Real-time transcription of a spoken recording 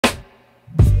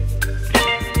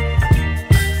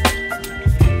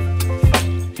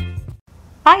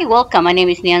Hi, welcome. My name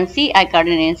is Nancy. I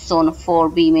garden in Zone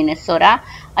 4B, Minnesota.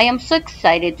 I am so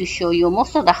excited to show you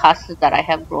most of the hostas that I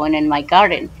have grown in my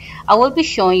garden. I will be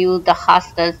showing you the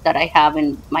hostas that I have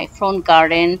in my front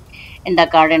garden and the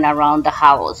garden around the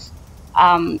house.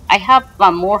 I have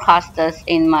more hostas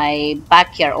in my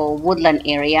backyard or woodland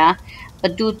area,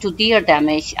 but due to deer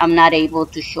damage, I'm not able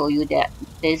to show you that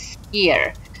this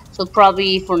year. So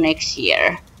probably for next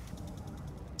year.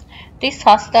 This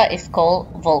hosta is called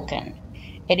Vulcan.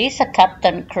 It is a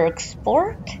Captain Kirk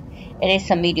sport. It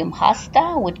is a medium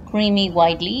hosta with creamy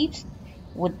white leaves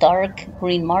with dark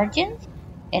green margins,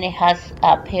 and it has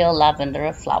pale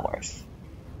lavender flowers.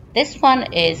 This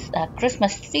one is a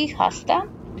Christmas tree hosta.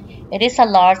 It is a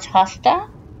large hosta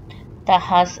that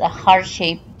has a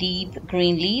heart-shaped deep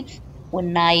green leaves with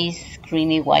nice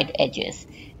creamy white edges,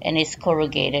 and is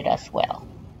corrugated as well.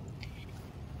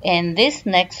 And this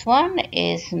next one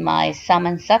is my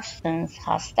Salmon Substance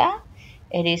Hosta.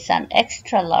 It is an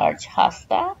extra large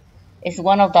hosta. It's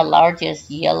one of the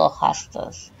largest yellow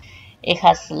hostas. It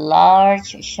has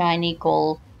large, shiny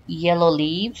gold yellow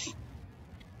leaves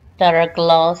that are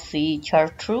glossy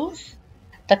chartreuse.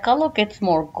 The color gets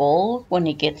more gold when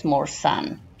it gets more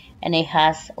sun, and it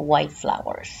has white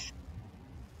flowers.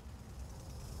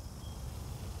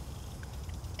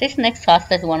 This next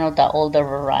hosta is one of the older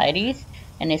varieties,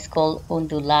 and it's called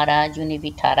Undulata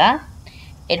Univittata.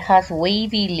 It has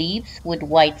wavy leaves with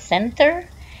white center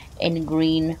and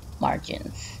green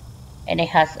margins. And it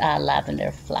has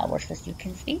lavender flowers, as you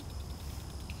can see.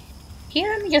 Here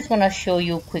I'm just going to show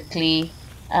you quickly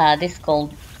this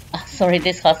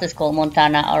house is called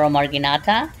Montana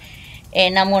albomarginata.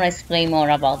 And I'm going to explain more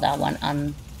about that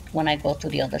one when I go to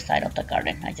the other side of the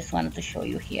garden. I just wanted to show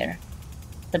you here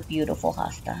the beautiful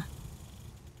hosta.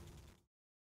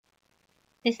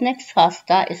 This next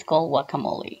hosta is called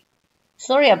Guacamole.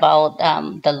 Sorry about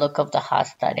the look of the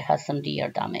hosta. It has some deer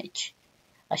damage.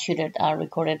 I should have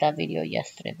recorded that video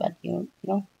yesterday, but you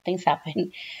know things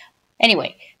happen.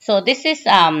 Anyway, so this is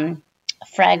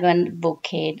fragrant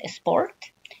bouquet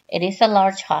sport. It is a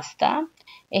large hosta.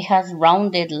 It has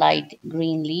rounded light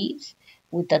green leaves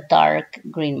with a dark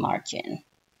green margin.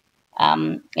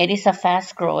 It is a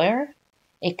fast grower.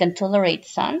 It can tolerate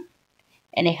sun,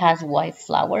 and it has white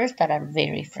flowers that are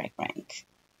very fragrant.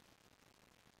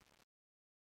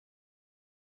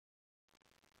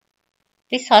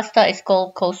 This hosta is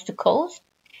called Coast to Coast.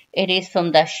 It is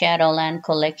from the Shadowland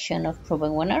collection of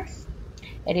proven winners.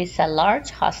 It is a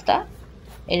large hosta.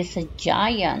 It is a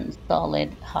giant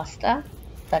solid hosta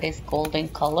that is golden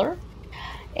color.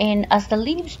 And as the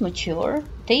leaves mature,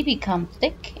 they become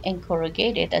thick and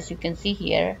corrugated. As you can see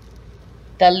here,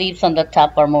 the leaves on the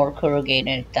top are more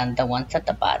corrugated than the ones at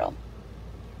the bottom.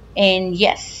 And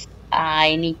yes,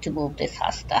 I need to move this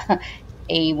hosta.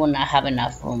 It will not have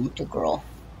enough room to grow.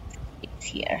 It's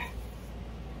here.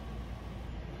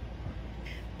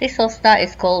 This hosta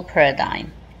is called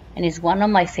Paradigm and is one of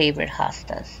my favorite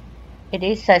hostas. It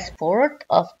is a sport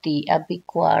of the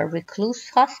Abiqua Recluse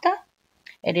Hosta.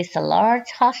 It is a large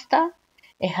hosta.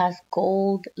 It has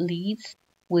gold leaves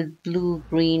with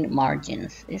blue-green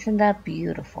margins. Isn't that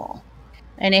beautiful?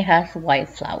 And it has white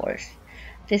flowers.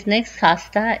 This next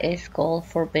hosta is called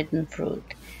Forbidden Fruit,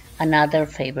 another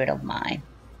favorite of mine.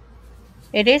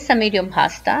 It is a medium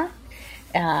hosta.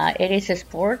 It is a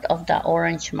sport of the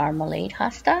orange marmalade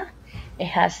hosta. It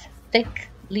has thick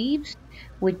leaves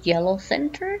with yellow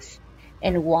centers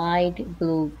and wide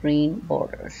blue-green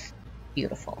borders.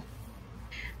 Beautiful.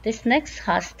 This next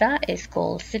hosta is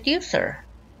called Seducer.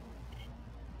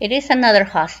 It is another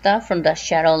hosta from the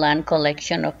Shadowland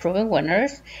collection of proven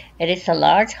winners. It is a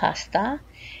large hosta.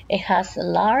 It has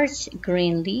large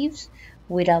green leaves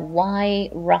with a wide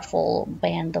ruffle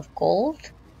band of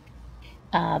gold.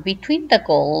 Between the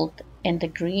gold and the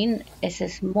green is a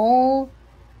small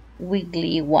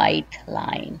wiggly white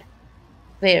line.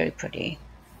 Very pretty.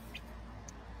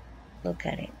 Look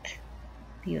at it.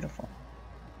 Beautiful.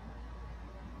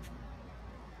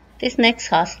 This next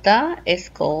hosta is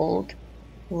called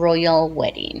Royal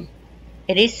Wedding.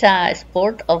 It is a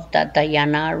sport of the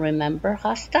Diana Remember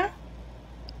hosta.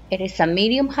 It is a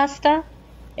medium hosta.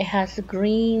 It has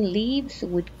green leaves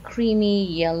with creamy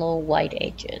yellow white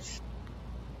edges.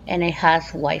 And it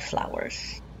has white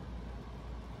flowers.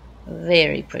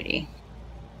 Very pretty.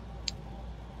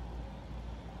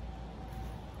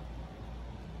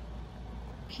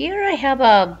 Here I have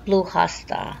a blue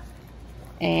hosta,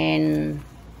 and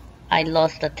I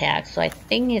lost the tag, so I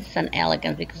think it's an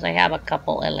elegance because I have a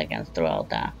couple elegance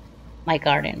throughout my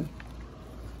garden.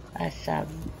 That's a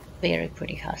very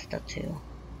pretty hosta too.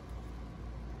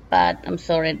 But I'm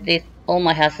sorry, all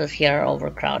my hostas here are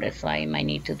overcrowded, so I might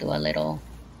need to do a little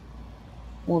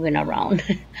moving around.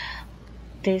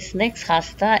 This next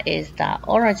hosta is the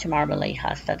orange marmalade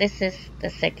hosta. This is the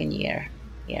second year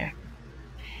here.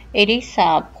 It is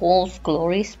a Paul's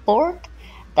Glory sport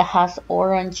that has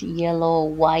orange, yellow,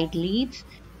 white leaves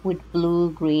with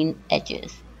blue-green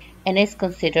edges, and is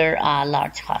considered a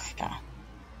large hosta.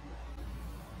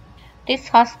 This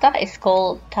hosta is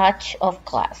called Touch of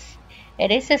Class.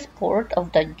 It is a sport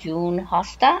of the June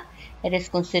hosta. It is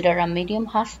considered a medium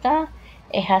hosta.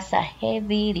 It has a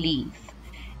heavy leaf.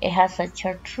 It has a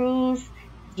chartreuse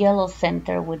yellow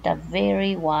center with a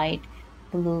very wide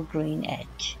blue-green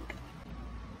edge.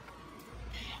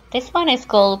 This one is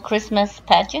called Christmas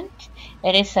Pageant.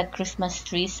 It is a Christmas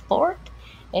tree sport.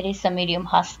 It is a medium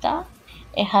hosta.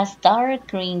 It has dark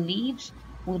green leaves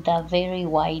with a very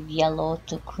wide yellow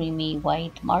to creamy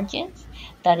white margins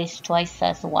that is twice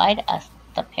as wide as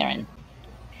the parent.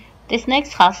 This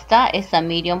next hosta is a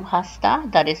medium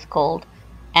hosta that is called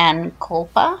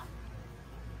Kulpa.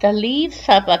 The leaves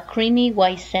have a creamy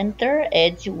white center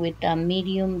edge with a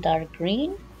medium dark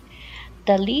green.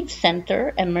 The leaf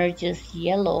center emerges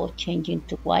yellow, changing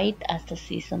to white as the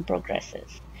season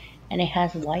progresses, and it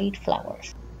has white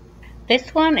flowers.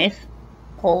 This one is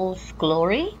Paul's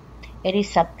Glory. It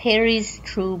is a Paris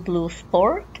True Blue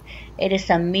sport. It is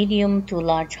a medium to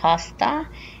large hosta.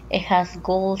 It has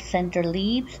gold center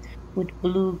leaves with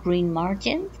blue-green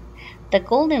margins. The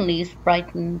golden leaves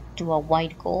brighten to a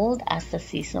white gold as the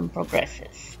season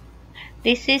progresses.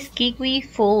 This is Kiwi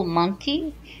Full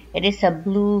Monty. It is a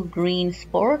blue-green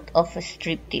sport of a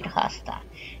striped hosta.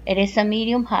 It is a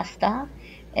medium hosta,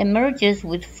 emerges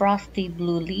with frosty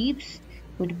blue leaves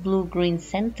with blue-green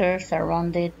center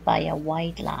surrounded by a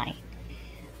white line.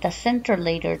 The center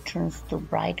later turns to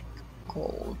bright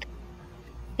gold.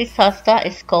 This hosta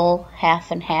is called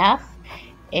Half and Half.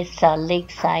 It's a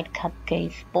lakeside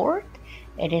cupcake sport.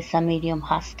 It is a medium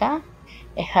hosta.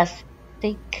 It has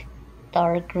thick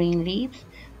dark green leaves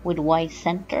with white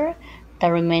center that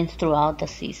remains throughout the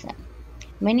season.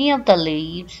 Many of the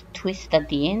leaves twist at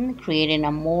the end, creating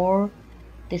a more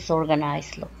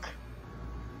disorganized look.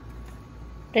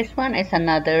 This one is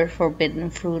another forbidden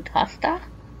fruit hosta.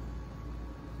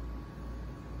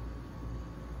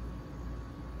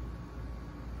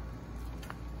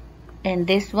 And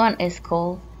this one is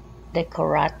called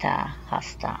Decorata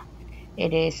Hosta.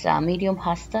 It is a medium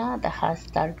hosta that has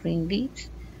dark green leaves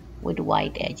with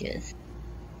white edges.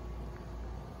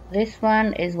 This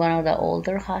one is one of the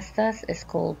older hostas. It's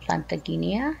called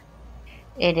Plantaginea.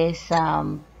 It is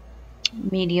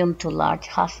medium to large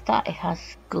hosta. It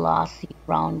has glossy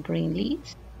brown green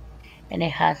leaves and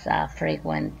it has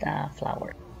fragrant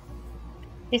flowers.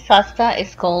 This hosta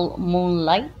is called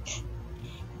Moonlight.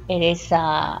 It is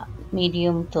a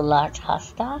medium to large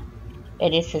hosta.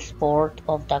 It is a sport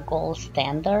of the gold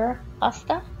standard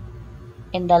hosta,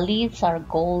 and the leaves are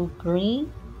gold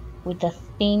green with a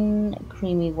thin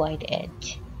creamy white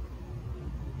edge.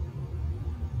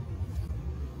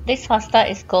 This hosta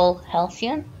is called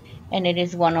Halcyon, and it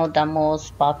is one of the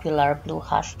most popular blue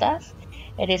hostas.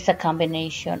 It is a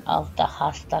combination of the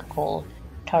hosta called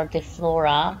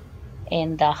Tardiflora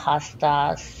and the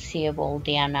hosta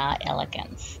Sieboldiana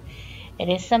elegans. It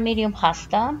is a medium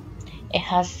hosta. It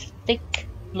has thick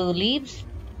blue leaves.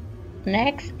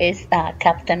 Next is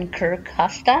Captain Kirk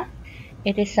Hosta.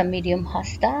 It is a medium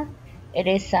hosta. It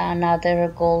is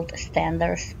another gold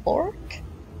standard sport.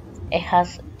 It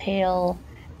has pale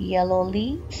yellow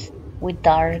leaves with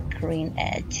dark green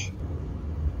edge.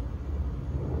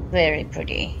 Very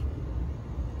pretty.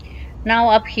 Now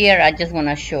up here I just want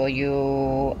to show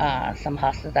you some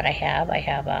hostas that I have. I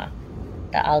have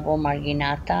the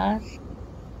albomarginatas,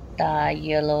 the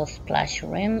yellow splash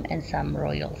rim, and some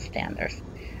royal standards.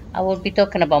 I will be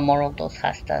talking about more of those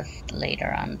hostas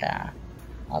later on the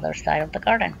other side of the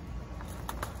garden.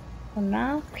 So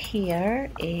now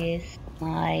here is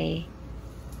my,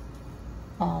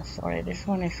 this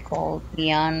one is called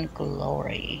Beyond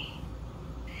Glory.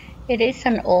 It is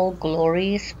an all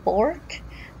glory sport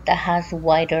that has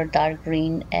wider dark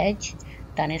green edge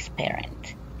than its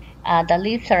parent. The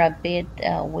leaves are a bit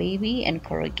wavy and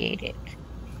corrugated,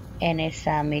 and it's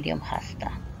a medium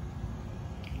hosta.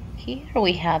 Here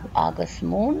we have August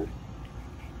Moon.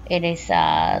 It is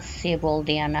a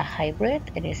Sieboldiana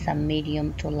hybrid. It is a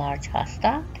medium to large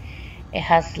hosta. It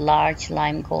has large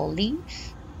lime gold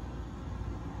leaves.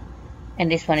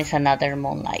 And this one is another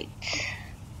Moonlight.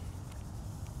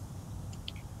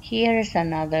 Here is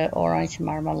another orange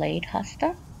marmalade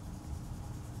hosta.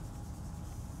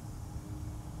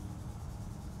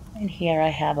 And here I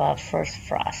have a First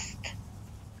Frost.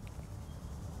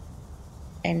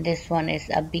 And this one is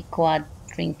Abiqua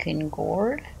Drinking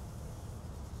Gourd.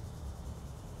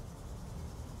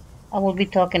 I will be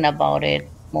talking about it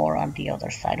more on the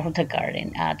other side of the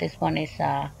garden. This one is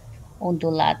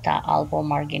Undulata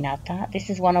albomarginata. This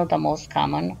is one of the most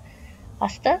common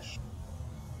hostas.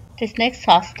 This next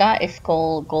hosta is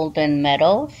called Golden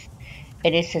Meadows.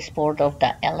 It is a sport of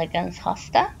the elegance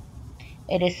hosta.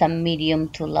 It is a medium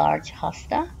to large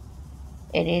hosta.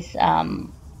 It is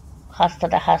hosta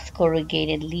that has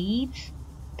corrugated leaves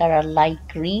that are light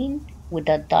green with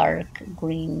a dark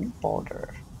green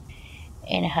border,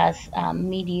 and it has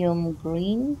medium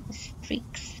green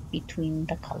streaks between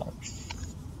the colors.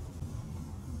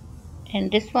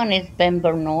 And this one is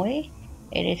Vernoij.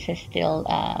 It is still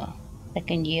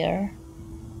second year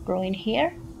growing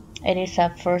here. It is a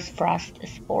first frost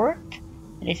sport.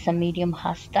 It is a medium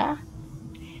hosta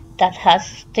that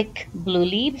has thick blue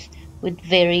leaves with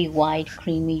very wide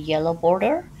creamy yellow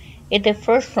border. It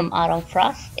differs from autumn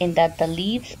frost in that the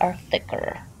leaves are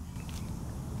thicker.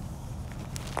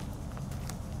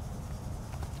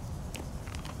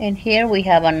 And here we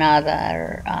have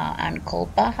another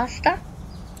Kulpa Hosta.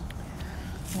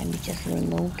 Let me just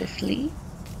remove the sleeve.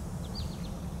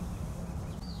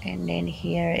 And then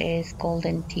here is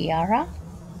Golden Tiara.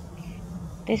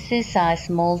 This is a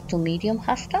small to medium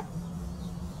hosta.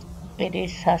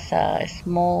 Has a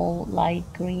small light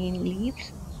green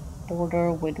leaves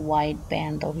border with wide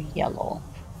band of yellow.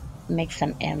 Makes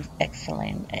an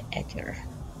excellent edger.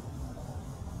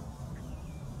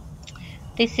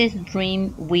 This is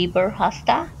Dream Weaver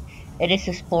Hosta. It is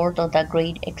a sport of the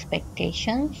Great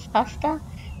Expectations Hosta.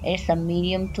 It is a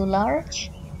medium to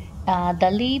large. The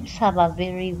leaves have a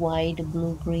very wide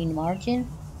blue-green margin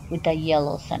with a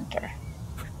yellow center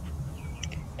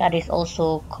that is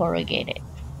also corrugated.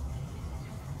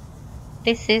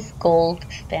 This is Gold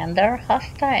Standard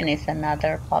Hosta and is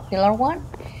another popular one.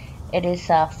 It is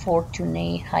a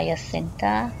Fortunae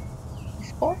Hyacinta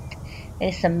sport. It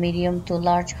is a medium to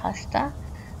large hosta.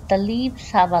 The leaves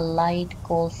have a light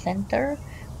gold center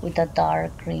with a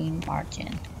dark green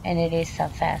margin, and it is a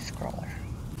fast grower.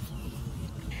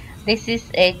 This is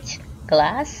Edge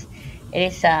Glass. It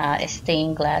is a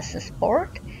stained glass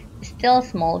sport. It's still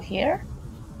small here.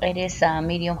 It is a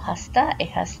medium hosta. It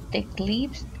has thick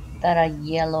leaves that are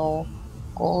yellow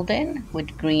golden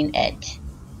with green edge.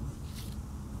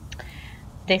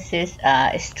 This is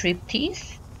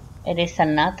Striptease. It is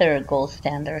another gold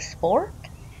standard sport.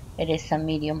 It is a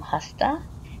medium hosta.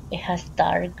 It has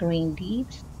dark green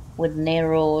leaves with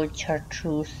narrow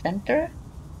chartreuse center,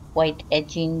 white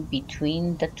edging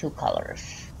between the two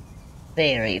colors.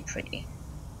 Very pretty.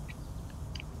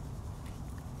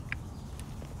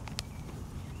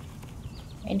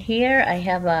 And here I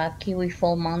have a Kiwi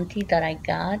Full Monty that I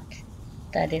got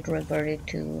that it reverted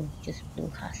to just blue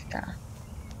hosta.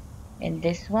 And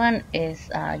this one is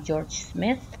George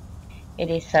Smith. It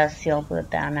is a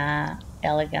Silverdana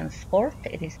elegant sport.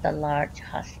 It is the large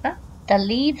hosta. The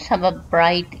leaves have a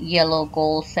bright yellow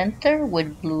gold center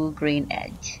with blue-green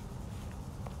edge.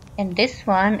 And this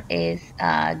one is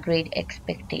Great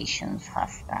Expectations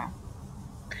Hosta.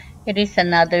 It is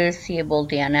another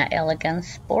Sieboldiana elegant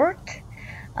sport.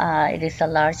 It is a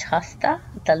large hosta.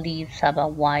 The leaves have a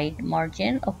wide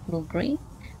margin of blue-green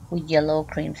with yellow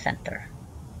cream center.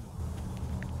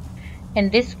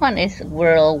 And this one is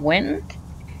Whirlwind.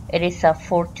 It is a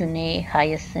Fortunae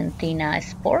Hyacinthina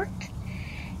sport.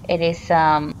 It is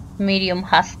medium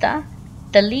hosta.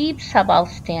 The leaves have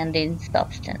outstanding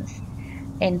substance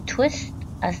and twist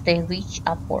as they reach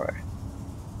upward.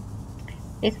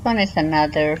 This one is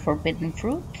another forbidden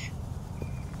fruit.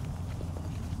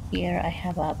 Here I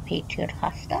have a Pageant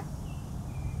Hosta.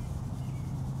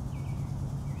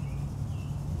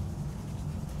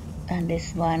 And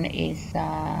this one is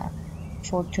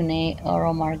Fortunae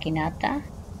albomarginata.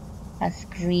 Has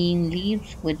green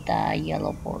leaves with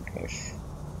yellow borders.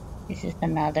 This is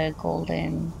another gold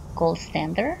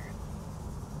standard.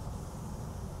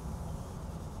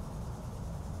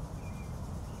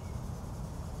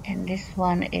 And this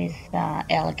one is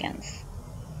Elegance.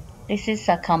 This is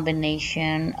a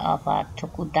combination of a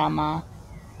Tokudama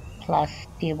plus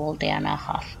Sieboldiana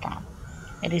Hosta.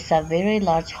 It is a very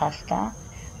large hosta,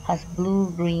 has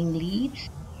blue-green leaves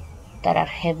that are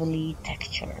heavily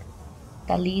textured.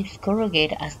 The leaves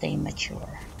corrugate as they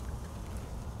mature.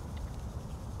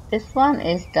 This one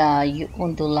is the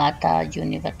Undulata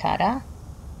Univittata.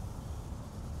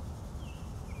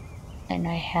 And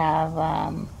I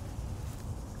have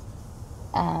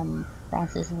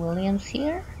Francis Williams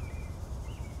here.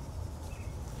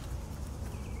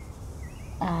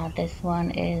 This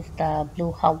one is the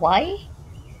Blue Hawaii.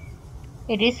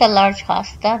 It is a large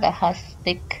hosta that has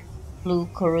thick blue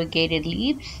corrugated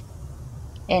leaves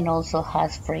and also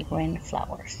has fragrant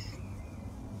flowers.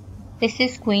 This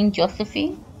is Queen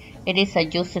Josephine. It is a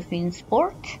Josephine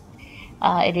sport.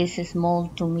 It is a small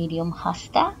to medium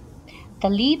hosta. The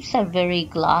leaves are very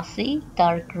glossy,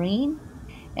 dark green,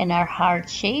 and are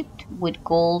heart-shaped with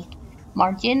gold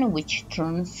margin which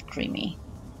turns creamy.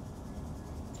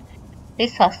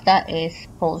 This hosta is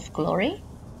Post Glory.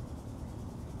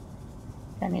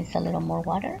 That needs a little more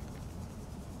water.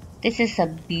 This is a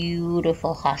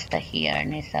beautiful hosta here,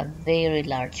 and it's a very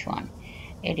large one.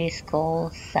 It is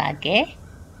called Sage,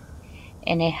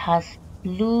 and it has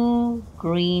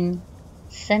blue-green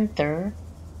center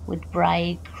with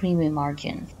bright creamy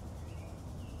margins.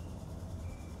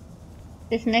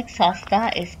 This next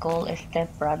hosta is called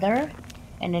Step Brother,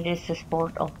 and it is the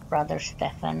sport of Brother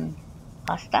Stefan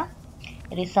hosta.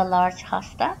 It is a large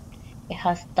hosta. It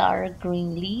has dark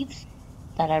green leaves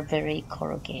that are very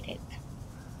corrugated.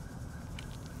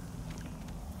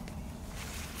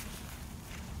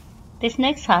 This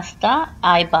next hosta,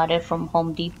 I bought it from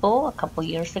Home Depot a couple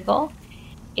years ago.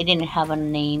 It didn't have a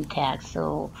name tag,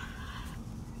 so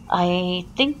I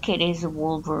think it is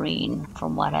Wolverine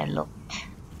from what I looked,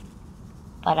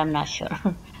 but I'm not sure.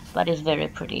 But it's very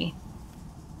pretty.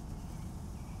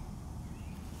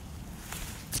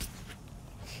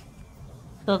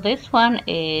 So this one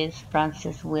is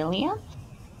Francis Williams.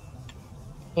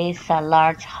 It's a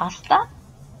large hosta.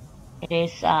 It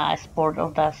is a sport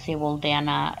of the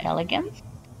Sibylliana elegans.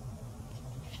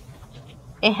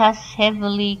 It has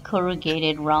heavily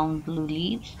corrugated round blue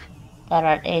leaves that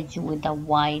are edged with a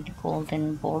wide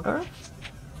golden border.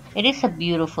 It is a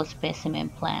beautiful specimen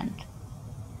plant.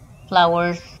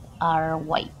 Flowers are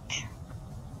white.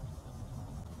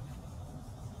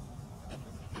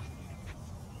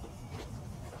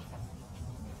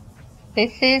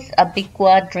 This is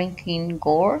Abiqua Drinking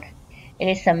Gourd. It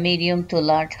is a medium to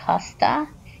large hosta.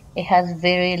 It has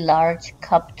very large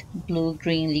cupped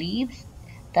blue-green leaves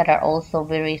that are also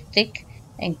very thick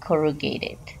and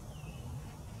corrugated.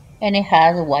 And it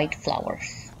has white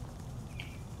flowers.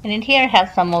 And in here I have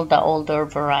some of the older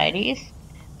varieties.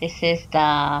 This is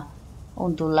the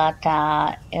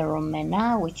Undulata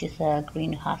eromena, which is a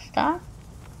green hosta.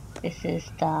 This is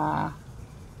the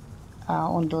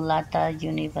Undulata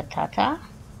Univittata.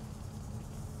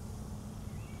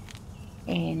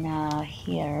 And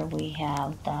here we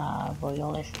have the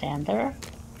Royal Standard.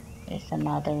 It's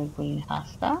another green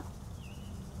hosta.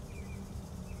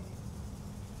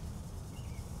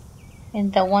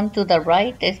 And the one to the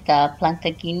right is the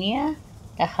Plantaginea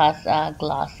that has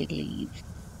glossy leaves.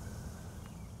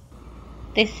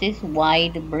 This is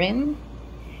wide brim.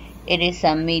 It is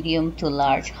a medium to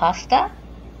large hosta.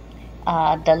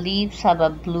 The leaves have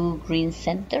a blue-green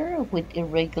center with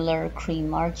irregular cream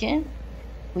margin,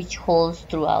 which holds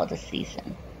throughout the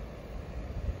season.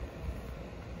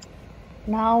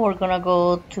 Now we're gonna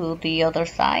go to the other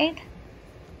side,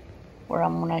 where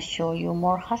I'm gonna show you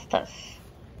more hostas.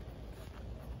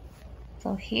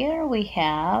 So here we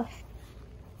have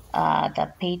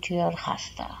the Pageant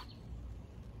hosta.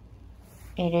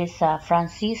 It is a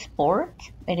Francis sport.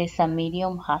 It is a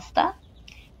medium hosta.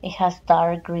 It has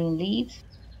dark green leaves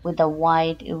with a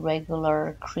wide,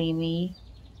 irregular, creamy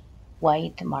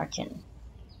white margin.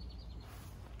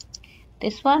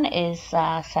 This one is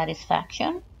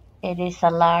Satisfaction. It is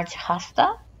a large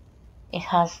hosta. It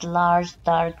has large,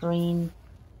 dark green,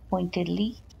 pointed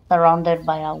leaves surrounded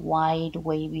by a wide,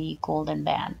 wavy golden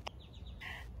band.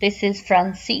 This is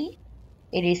Francie.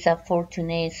 It is a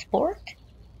Fortuné sport.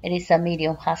 It is a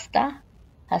medium hosta.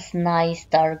 Has nice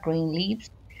dark green leaves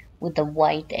with a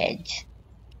white edge.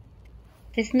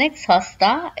 This next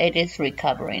hosta, it is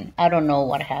recovering. I don't know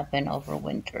what happened over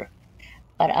winter,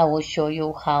 but I will show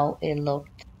you how it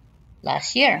looked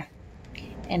last year.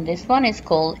 And this one is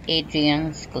called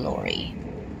Adrian's Glory.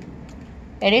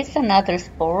 It is another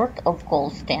sport of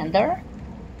gold standard.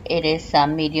 It is a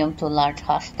medium to large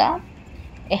hosta.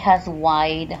 It has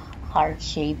wide,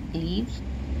 heart-shaped leaves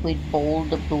with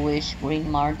bold bluish-green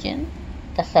margin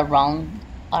that surround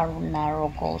a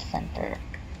narrow gold center.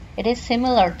 It is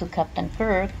similar to Captain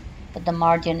Kirk, but the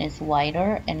margin is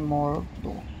wider and more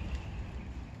blue.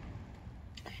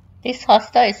 This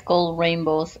hosta is called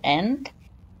Rainbow's End.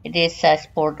 It is a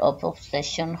sport of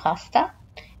obsession hosta.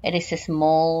 It is a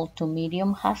small to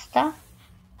medium hosta.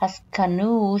 Has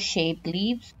canoe-shaped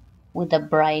leaves with a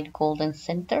bright golden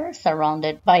center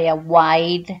surrounded by a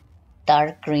wide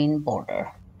dark green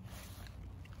border.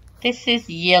 This is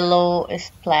Yellow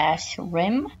Splash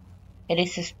Rim. It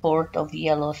is a sport of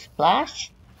yellow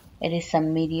splash. It is a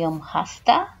medium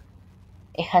hosta.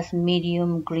 It has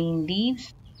medium green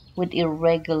leaves with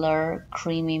irregular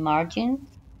creamy margins.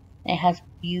 It has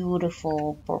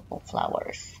beautiful purple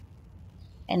flowers.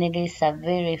 and it is a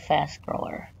very fast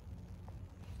grower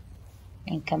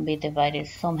and can be divided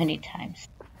so many times.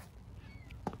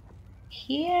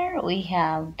 Here we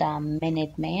have the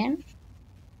Minute Man.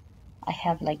 I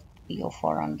have like 3 or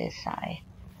 4 on this side.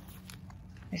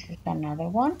 This is another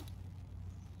one.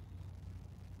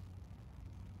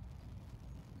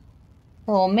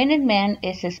 So Minute Man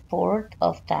is a sport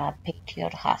of the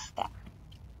Pageant Hosta.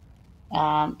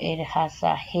 It has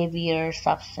a heavier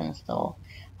substance though,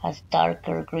 has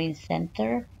darker green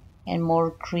center and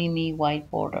more creamy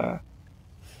white border.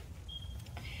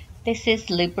 This is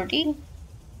Liberty.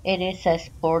 It is a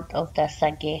sport of the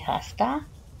Sage Hosta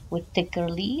with thicker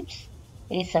leaves.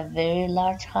 It is a very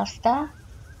large hosta.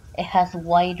 It has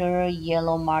wider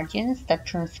yellow margins that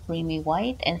turn creamy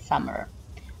white in summer.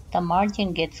 The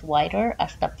margin gets wider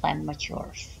as the plant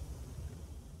matures.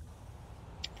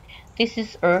 This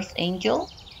is Earth Angel.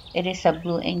 It is a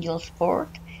blue angel sport.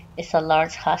 It's a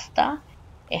large hosta.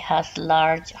 It has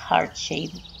large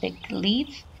heart-shaped thick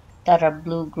leaves that are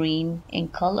blue-green in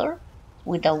color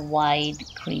with a wide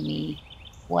creamy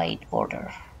white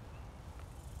border.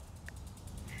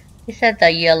 These are the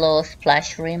yellow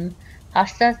splash rim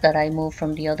hostas that I moved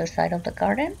from the other side of the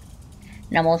garden.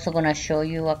 And I'm also going to show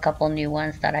you a couple new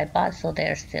ones that I bought, so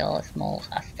they're still small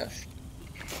hostas.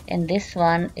 And this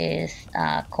one is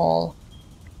called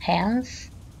Hands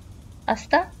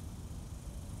Hosta.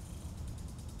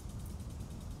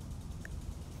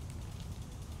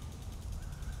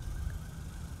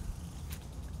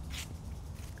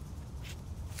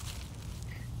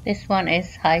 This one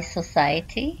is High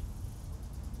Society.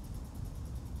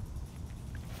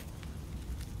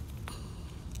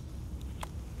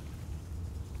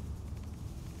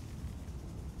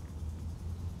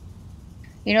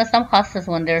 You know, some hostas,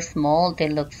 when they're small, they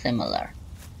look similar.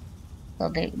 So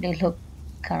they look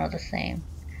kind of the same.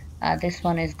 This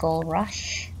one is Gold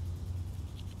Rush.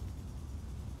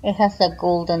 It has a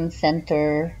golden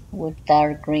center with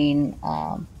dark green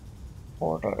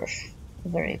borders.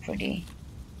 Very pretty.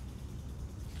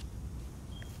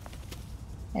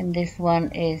 And this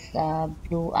one is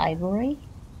Blue Ivory.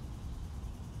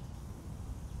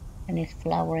 And it's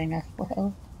flowering as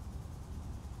well.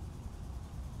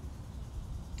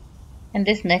 And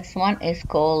this next one is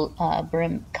called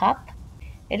Brim Cup.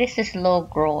 It is a slow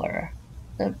grower.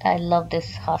 So I love this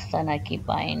hosta and I keep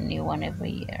buying new one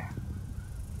every year.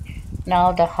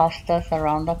 Now the hostas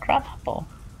around the crabapple.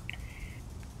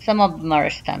 Some of them are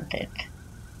stunted.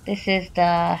 This is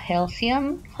the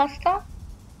Halcyon hosta.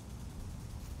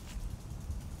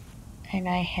 And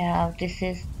I have, this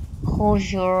is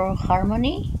Hosur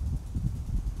Harmony.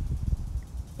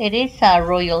 It is a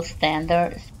Royal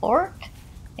Standard sport.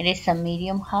 It is a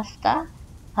medium hosta.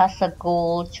 Has a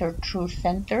gold chartreuse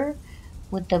center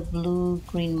with the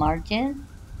blue-green margin.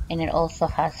 And it also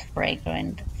has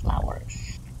fragrant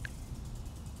flowers.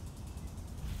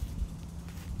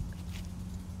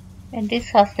 And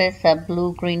this hosta is a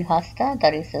blue-green hosta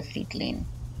that is a seedling.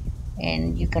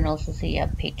 And you can also see a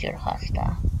Pageant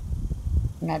hosta,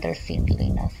 another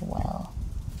seedling as well.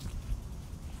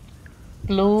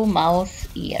 Blue Mouse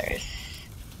Ears.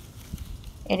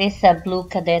 It is a blue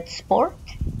cadet sport.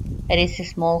 It is a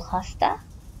small hosta.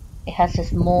 It has a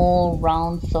small,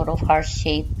 round, sort of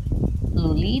heart-shaped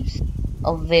blue leaves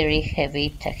of very heavy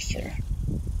texture.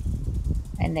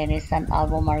 And then it's an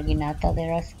albomarginata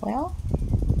there as well.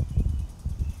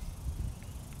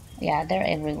 Yeah, they're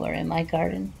everywhere in my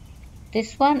garden.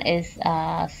 This one is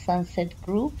Sunset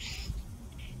Groups.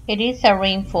 It is a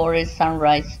rainforest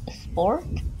sunrise sport.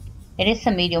 It is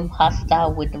a medium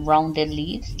hosta with rounded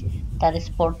leaves that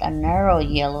sport a narrow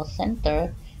yellow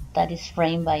center that is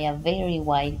framed by a very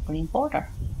wide green border.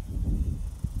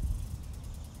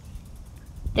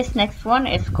 This next one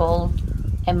is called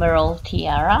Emerald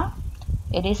Tiara.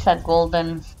 It is a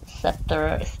golden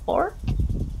scepter sport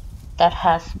that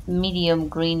has medium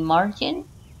green margin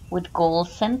with gold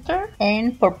center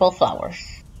and purple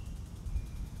flowers.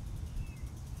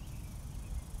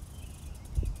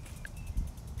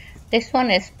 This one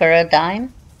is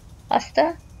Paradigm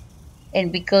Hosta,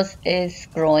 and because it's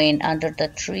growing under the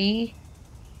tree,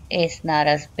 it's not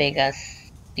as big as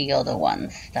the other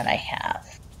ones that I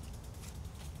have.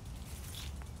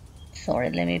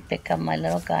 Sorry, let me pick up my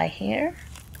little guy here.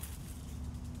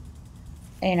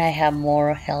 And I have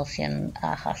more Halcyon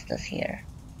hostas here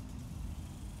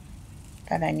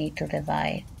that I need to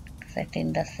divide because I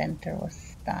think the center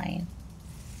was dying.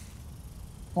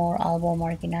 More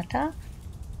albomarginata.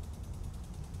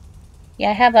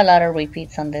 Yeah, I have a lot of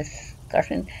repeats on this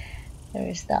garden. There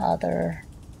is the other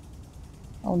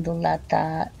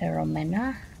Undulata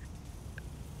eromena.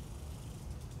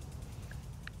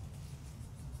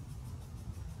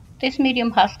 This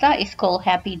medium hosta is called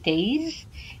Happy Days.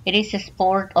 It is a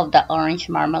sport of the orange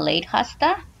marmalade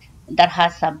hosta that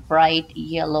has a bright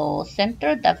yellow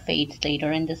center that fades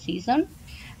later in the season.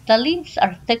 The leaves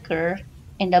are thicker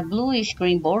and the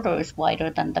bluish-green border is wider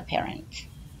than the parent.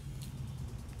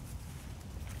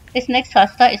 This next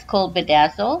hosta is called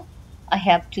Bedazzle. I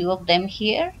have two of them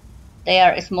here. They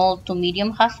are small to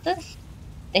medium hostas.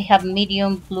 They have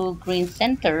medium blue-green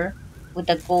center with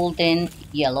a golden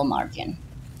yellow margin.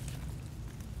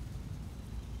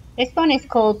 This one is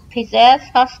called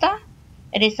Pizzazz Hosta.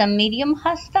 It is a medium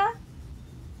hosta.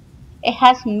 It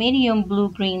has medium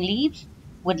blue-green leaves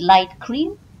with light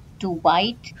cream to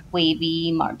white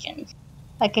wavy margins.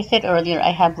 Like I said earlier,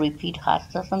 I have repeat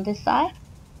hostas on this side.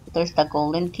 There's the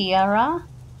golden tiara.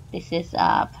 This is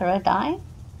a paradigm.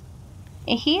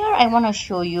 And here I want to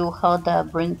show you how the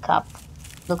brim cup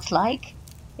looks like.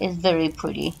 It's very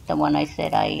pretty. The one I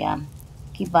said I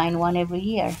keep buying one every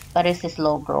year, but it's a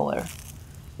slow grower.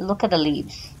 Look at the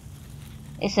leaves.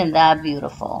 Isn't that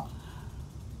beautiful?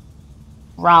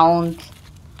 Round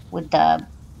with the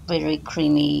very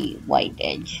creamy white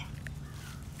edge.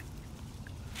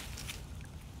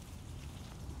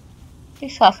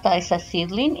 This hosta is a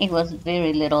seedling. It was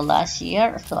very little last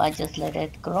year, so I just let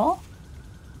it grow.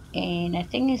 And I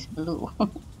think it's blue.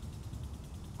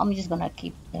 I'm just gonna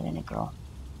keep letting it grow.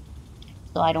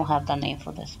 So I don't have the name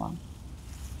for this one.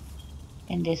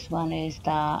 And this one is the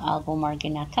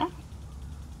albomarginata.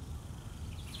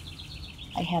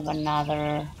 I have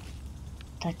another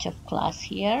touch of glass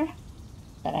here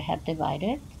that I have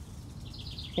divided.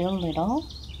 Still little.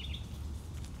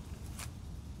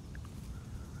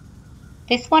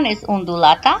 This one is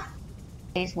Undulata.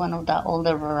 It's one of the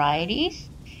older varieties.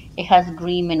 It has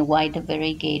green and white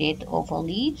variegated oval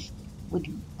leaves with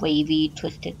wavy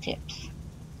twisted tips.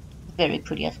 Very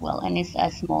pretty as well, and it's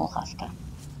a small hosta.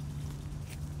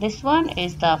 This one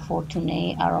is the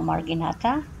Fortunae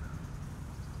aromarginata,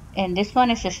 and this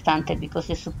one is stunted because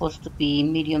it's supposed to be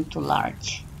medium to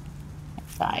large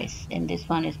size. And this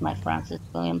one is my Francis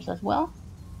Williams as well.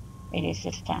 It is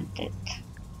stunted.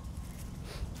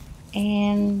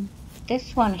 And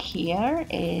this one here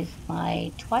is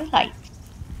my Twilight.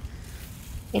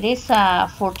 It is a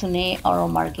Fortunae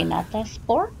aromarginata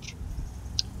sport.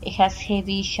 It has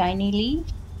heavy shiny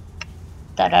leaves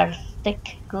that are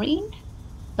thick green,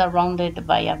 surrounded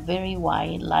by a very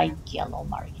wide light yellow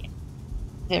margin.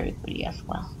 Very pretty as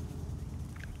well.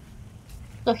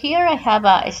 So here I have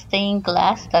a stained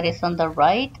glass that is on the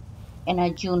right and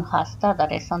a June hosta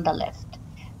that is on the left.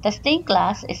 The stained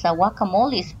glass is a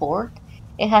guacamole sport.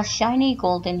 It has shiny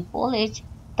golden foliage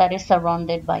that is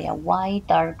surrounded by a wide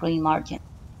dark green margin,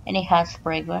 and it has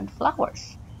fragrant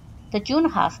flowers. The June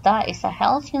hosta is a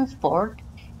Halcyon sport.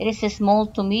 It is a small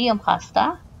to medium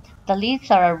hosta. The leaves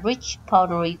are a rich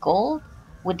powdery gold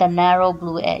with a narrow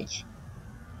blue edge.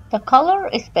 The color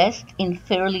is best in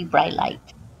fairly bright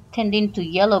light, tending to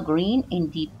yellow-green in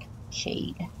deep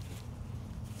shade.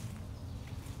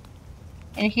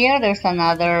 And here there's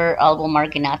another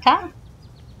albomarginata.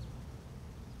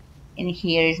 And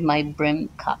here is my brim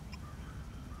cup.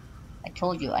 I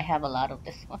told you I have a lot of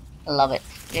this one. I love it.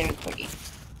 Very pretty.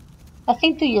 I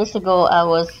think 2 years ago I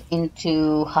was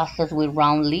into hostas with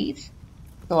round leaves,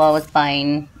 so I was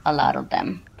buying a lot of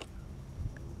them.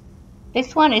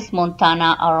 This one is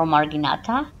Montana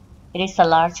aromarginata. It is a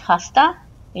large hosta.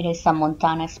 It is a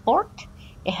Montana sport.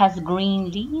 It has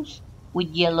green leaves with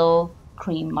yellow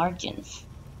cream margins.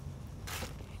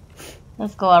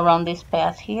 Let's go around this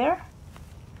path here.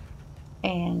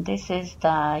 And this is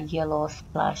the yellow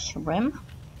splash rim.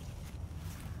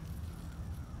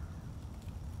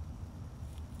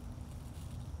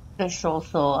 There's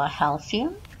also a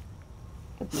Halcyon,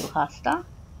 the blue hosta.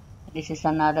 This is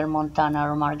another Montana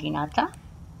aromarginata.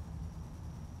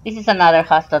 This is another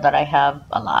hosta that I have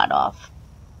a lot of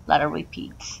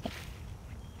repeats.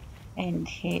 And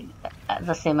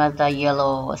the same as the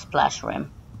yellow splash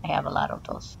rim. I have a lot of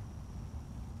those.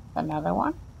 Another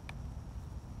one.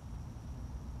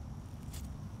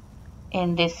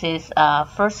 And this is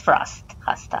First Frost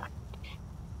hosta.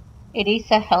 It is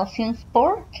a Halcyon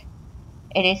sport.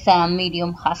 It is a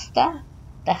medium hosta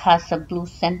that has a blue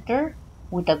center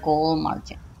with a gold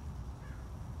margin.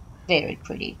 Very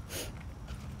pretty.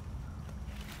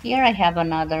 Here I have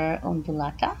another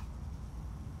Undulata.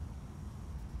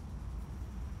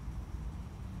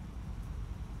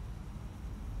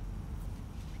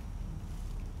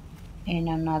 And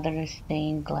another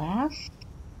stained glass.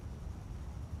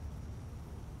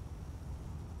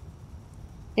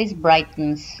 This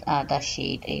brightens the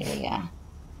shade area.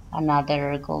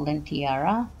 Another golden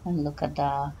tiara, and look at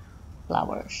the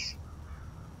flowers.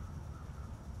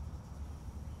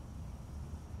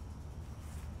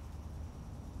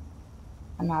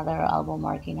 Another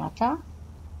albomarginata.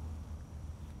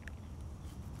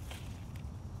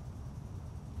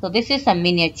 So this is a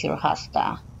miniature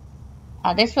hosta.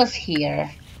 This was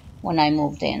here when I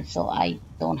moved in, so I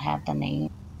don't have the name.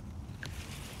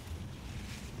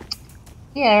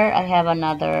 Here I have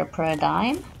another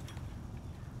paradigm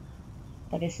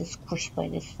that is squished by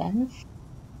this fence.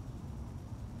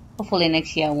 Hopefully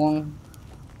next year I won't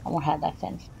have that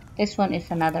fence. This one is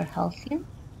another Halcyon.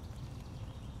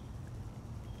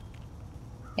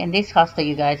 And this hosta,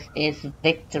 you guys, is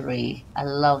Victory. I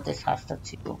love this hosta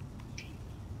too.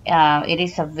 It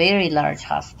is a very large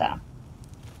hosta.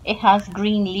 It has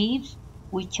green leaves,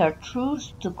 which are true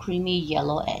to creamy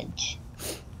yellow edge.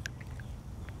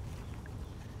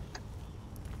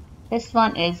 This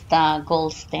one is the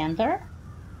gold standard.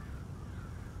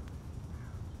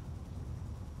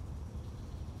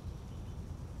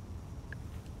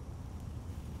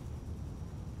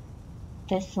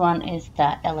 This one is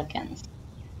the elegance.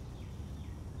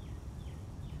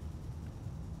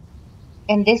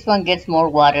 And this one gets more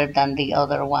water than the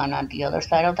other one on the other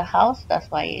side of the house.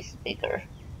 That's why it's bigger,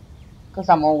 because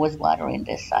I'm always watering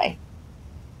this side.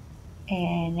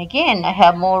 And again, I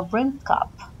have more brim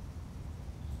cup.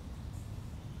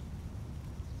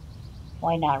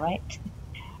 Why not, right?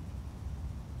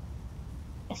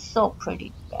 It's so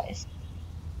pretty, guys.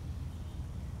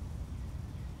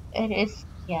 It is,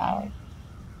 yeah.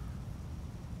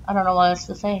 I don't know what else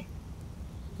to say.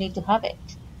 You need to have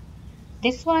it.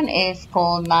 This one is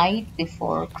called Night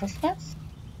Before Christmas.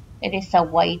 It is a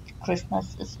white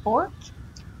Christmas sport.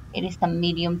 It is a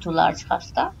medium to large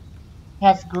hosta. It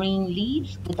has green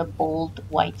leaves with a bold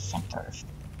white centers.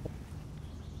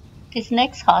 This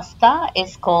next hosta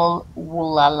is called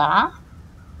Woolala.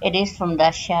 It is from the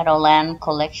Shadowland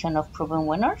collection of proven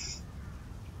winners.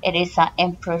 It is an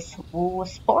Empress Wool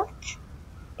sport.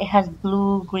 It has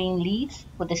blue-green leaves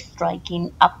with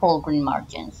striking apple-green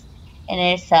margins, and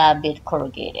it is a bit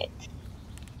corrugated.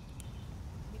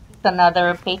 This is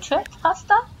another Patriot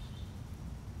hosta,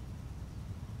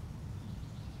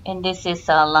 and this is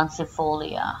a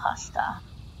Lancifolia hosta.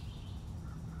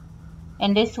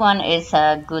 And this one is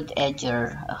a Good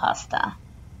Edger hosta.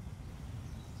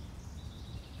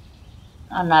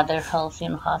 Another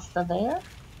Halcyon hosta there.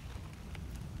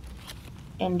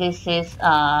 And this is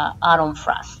Autumn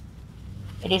Frost.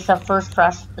 It is a first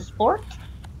frost sport.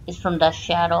 It's from the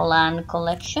Shadowland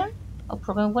collection of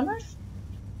proven winners.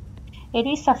 It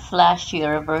is a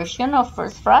flashier version of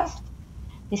First Frost,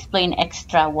 displaying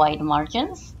extra wide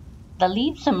margins. The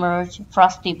leaves emerge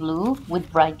frosty blue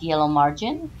with bright yellow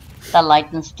margin that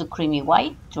lightens to creamy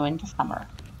white during the summer.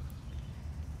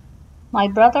 My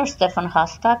brother Stefan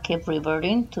Hosta kept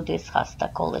reverting to this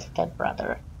hosta called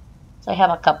Stepbrother. So I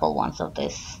have a couple ones of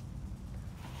this.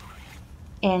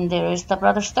 And there is the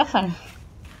brother Stefan.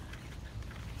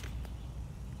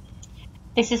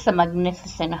 This is a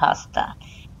magnificent hosta.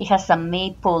 It has a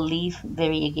maple leaf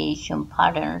variegation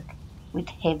pattern with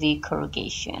heavy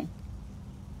corrugation.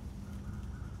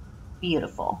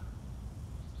 Beautiful.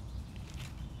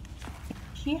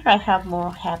 Here I have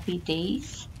more Happy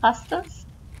Days hostas.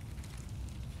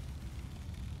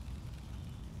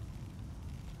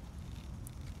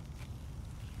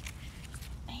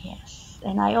 Yes,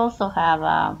 and I also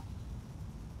have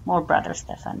more brother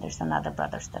Stefan. There's another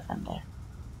brother Stefan there.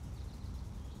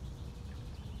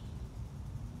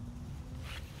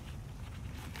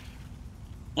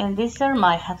 And these are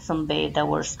my Hudson Bay that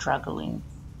were struggling.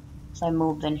 So I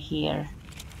moved them here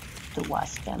to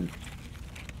wash them.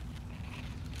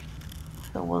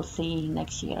 So we'll see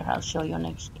next year. I'll show you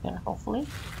next year, hopefully.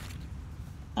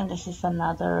 And this is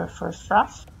another First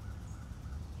Frost.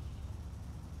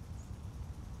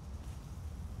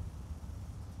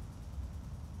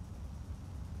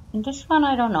 And this one,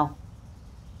 I don't know.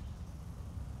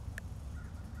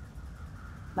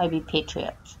 Maybe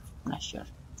Patriot. I'm not sure.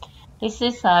 This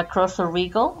is a Crosser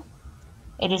Regal.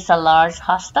 It is a large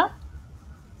hosta.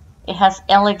 It has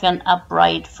elegant,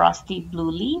 upright, frosty blue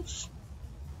leaves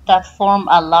that form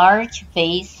a large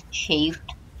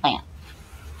vase-shaped plant.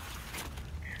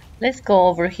 Let's go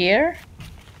over here.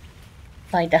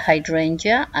 By the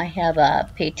hydrangea, I have a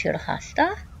Pageant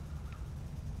hosta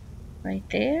right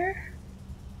there.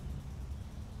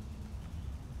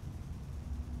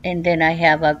 And then I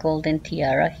have a golden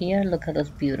tiara here. Look at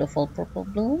those beautiful purple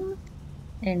blooms.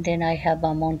 And then I have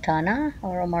a Montana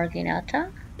or a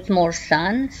Marginata. It's more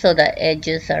sun, so the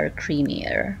edges are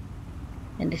creamier.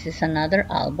 And this is another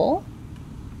albo.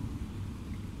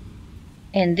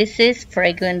 And this is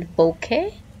Fragrant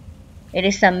Bouquet. It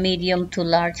is a medium to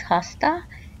large hosta.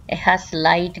 It has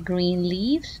light green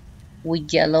leaves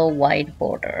with yellow-white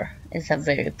border. It's a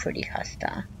very pretty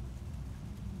hosta.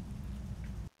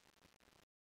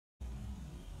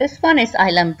 This one is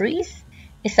Island Breeze.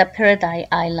 It's a Paradise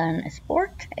Island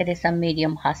sport. It is a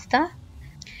medium hosta.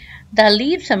 The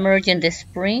leaves emerge in the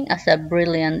spring as a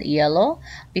brilliant yellow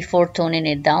before toning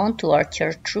it down to a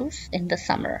chartreuse in the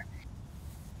summer.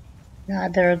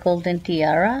 Another golden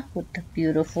tiara with the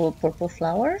beautiful purple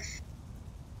flowers.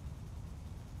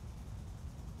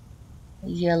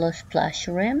 Yellow splash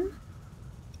rim.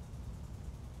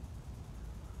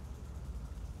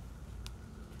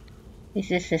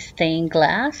 This is a stained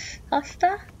glass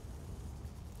hosta.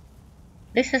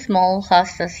 These small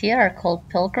hostas here are called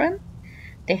pilgrim.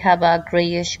 They have a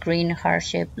grayish-green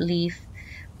heart-shaped leaf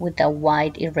with a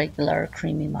wide, irregular,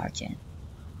 creamy margin.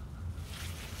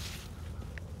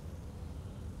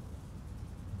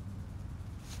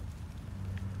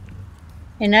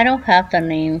 And I don't have the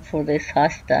name for this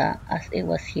hosta as it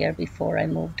was here before I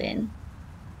moved in.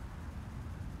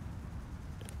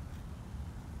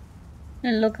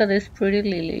 And look at this pretty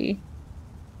lily.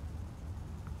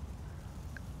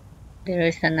 There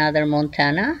is another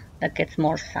Montana that gets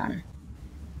more sun.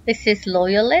 This is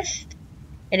Loyalist.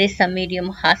 It is a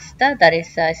medium hosta that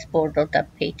is a sport of the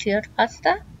Pageant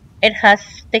hosta. It has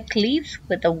thick leaves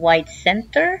with a white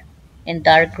center and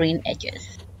dark green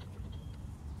edges.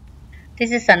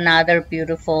 This is another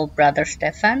beautiful Brother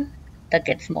Stefan that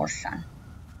gets more sun.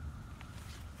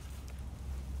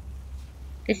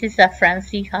 This is a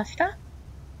Francie hosta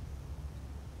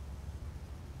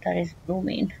that is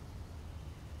blooming.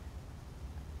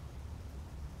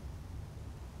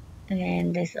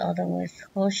 And this other one is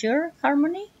Hosier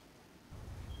Harmony.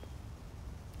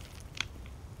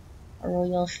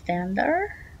 Royal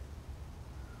Standard.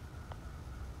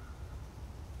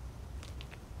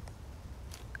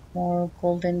 More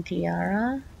golden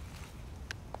tiara.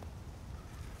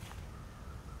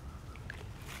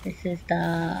 This is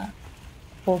the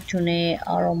Fortune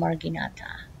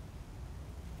albomarginata.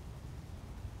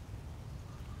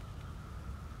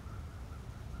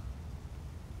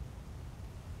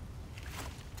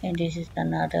 And this is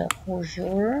another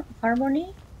Hosier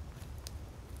Harmony.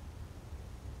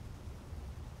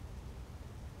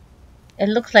 It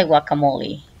looks like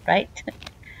guacamole, right?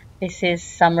 This is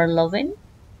Summer Lovin'.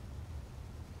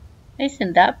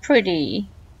 Isn't that pretty?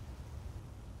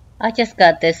 I just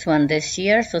got this one this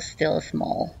year, so still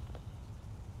small.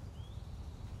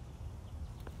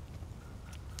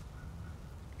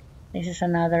 This is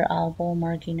another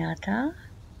albomarginata.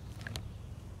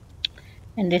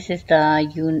 And this is the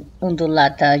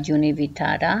Undulata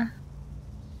Univittata.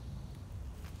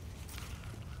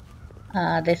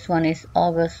 This one is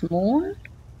August Moon.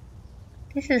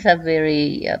 This is a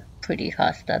very pretty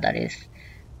hosta that is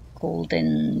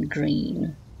golden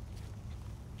green.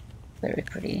 Very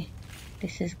pretty.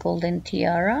 This is Golden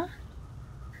Tiara.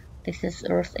 This is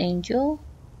Earth Angel.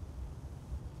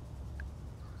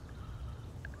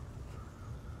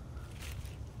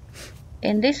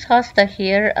 In this hosta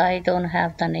here, I don't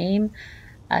have the name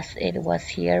as it was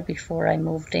here before I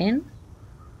moved in.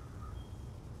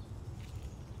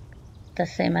 The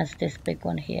same as this big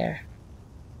one here.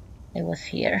 It was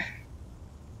here.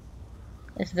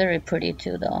 It's very pretty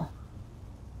too though.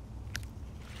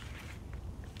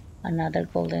 Another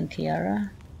golden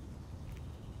tiara.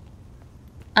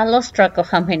 I lost track of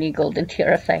how many golden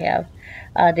tiaras I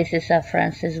have. This is a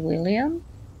Francis William.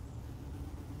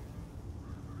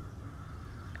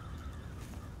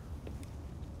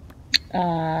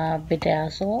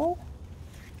 Bedazzle.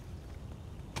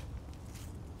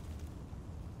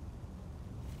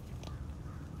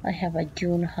 I have a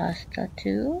June hosta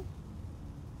too.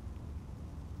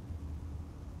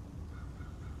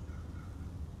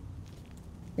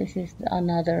 This is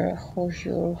another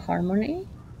Hosier Harmony.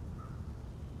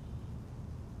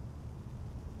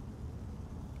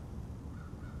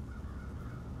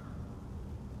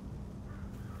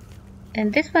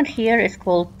 And this one here is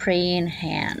called Praying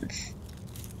Hands.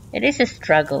 It is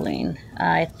struggling.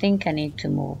 I think I need to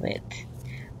move it.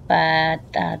 But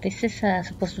this is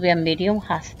supposed to be a medium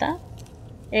hosta.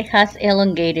 It has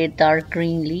elongated dark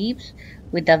green leaves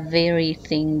with a very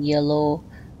thin yellow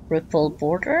ripple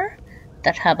border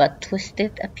that have a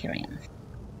twisted appearance.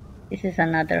 This is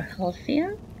another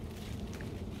Halcyon.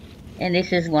 And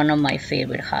this is one of my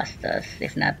favorite hostas,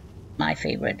 if not my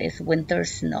favorite, is Winter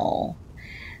Snow.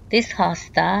 This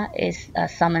hosta is a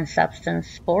Summon Substance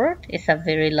sport. It's a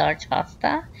very large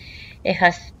hosta. It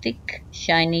has thick,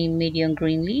 shiny, medium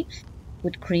green leaves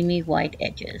with creamy white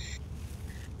edges.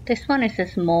 This one is a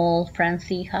small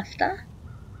Francie hosta.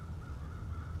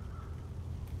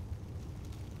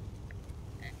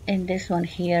 And this one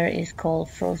here is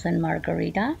called Frozen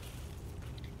Margarita.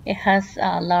 It has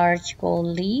large gold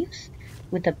leaves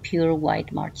with a pure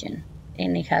white margin,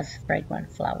 and it has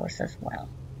fragrant flowers as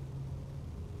well.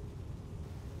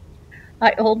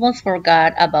 I almost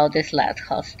forgot about this last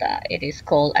hosta. It is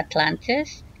called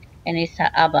Atlantis, and it's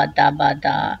a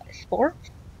Abadabada sport.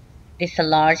 It's a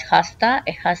large hosta.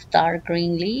 It has dark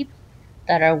green leaves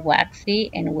that are waxy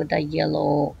and with a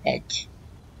yellow edge.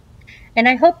 And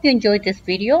I hope you enjoyed this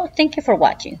video. Thank you for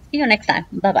watching. See you next time.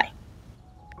 Bye bye.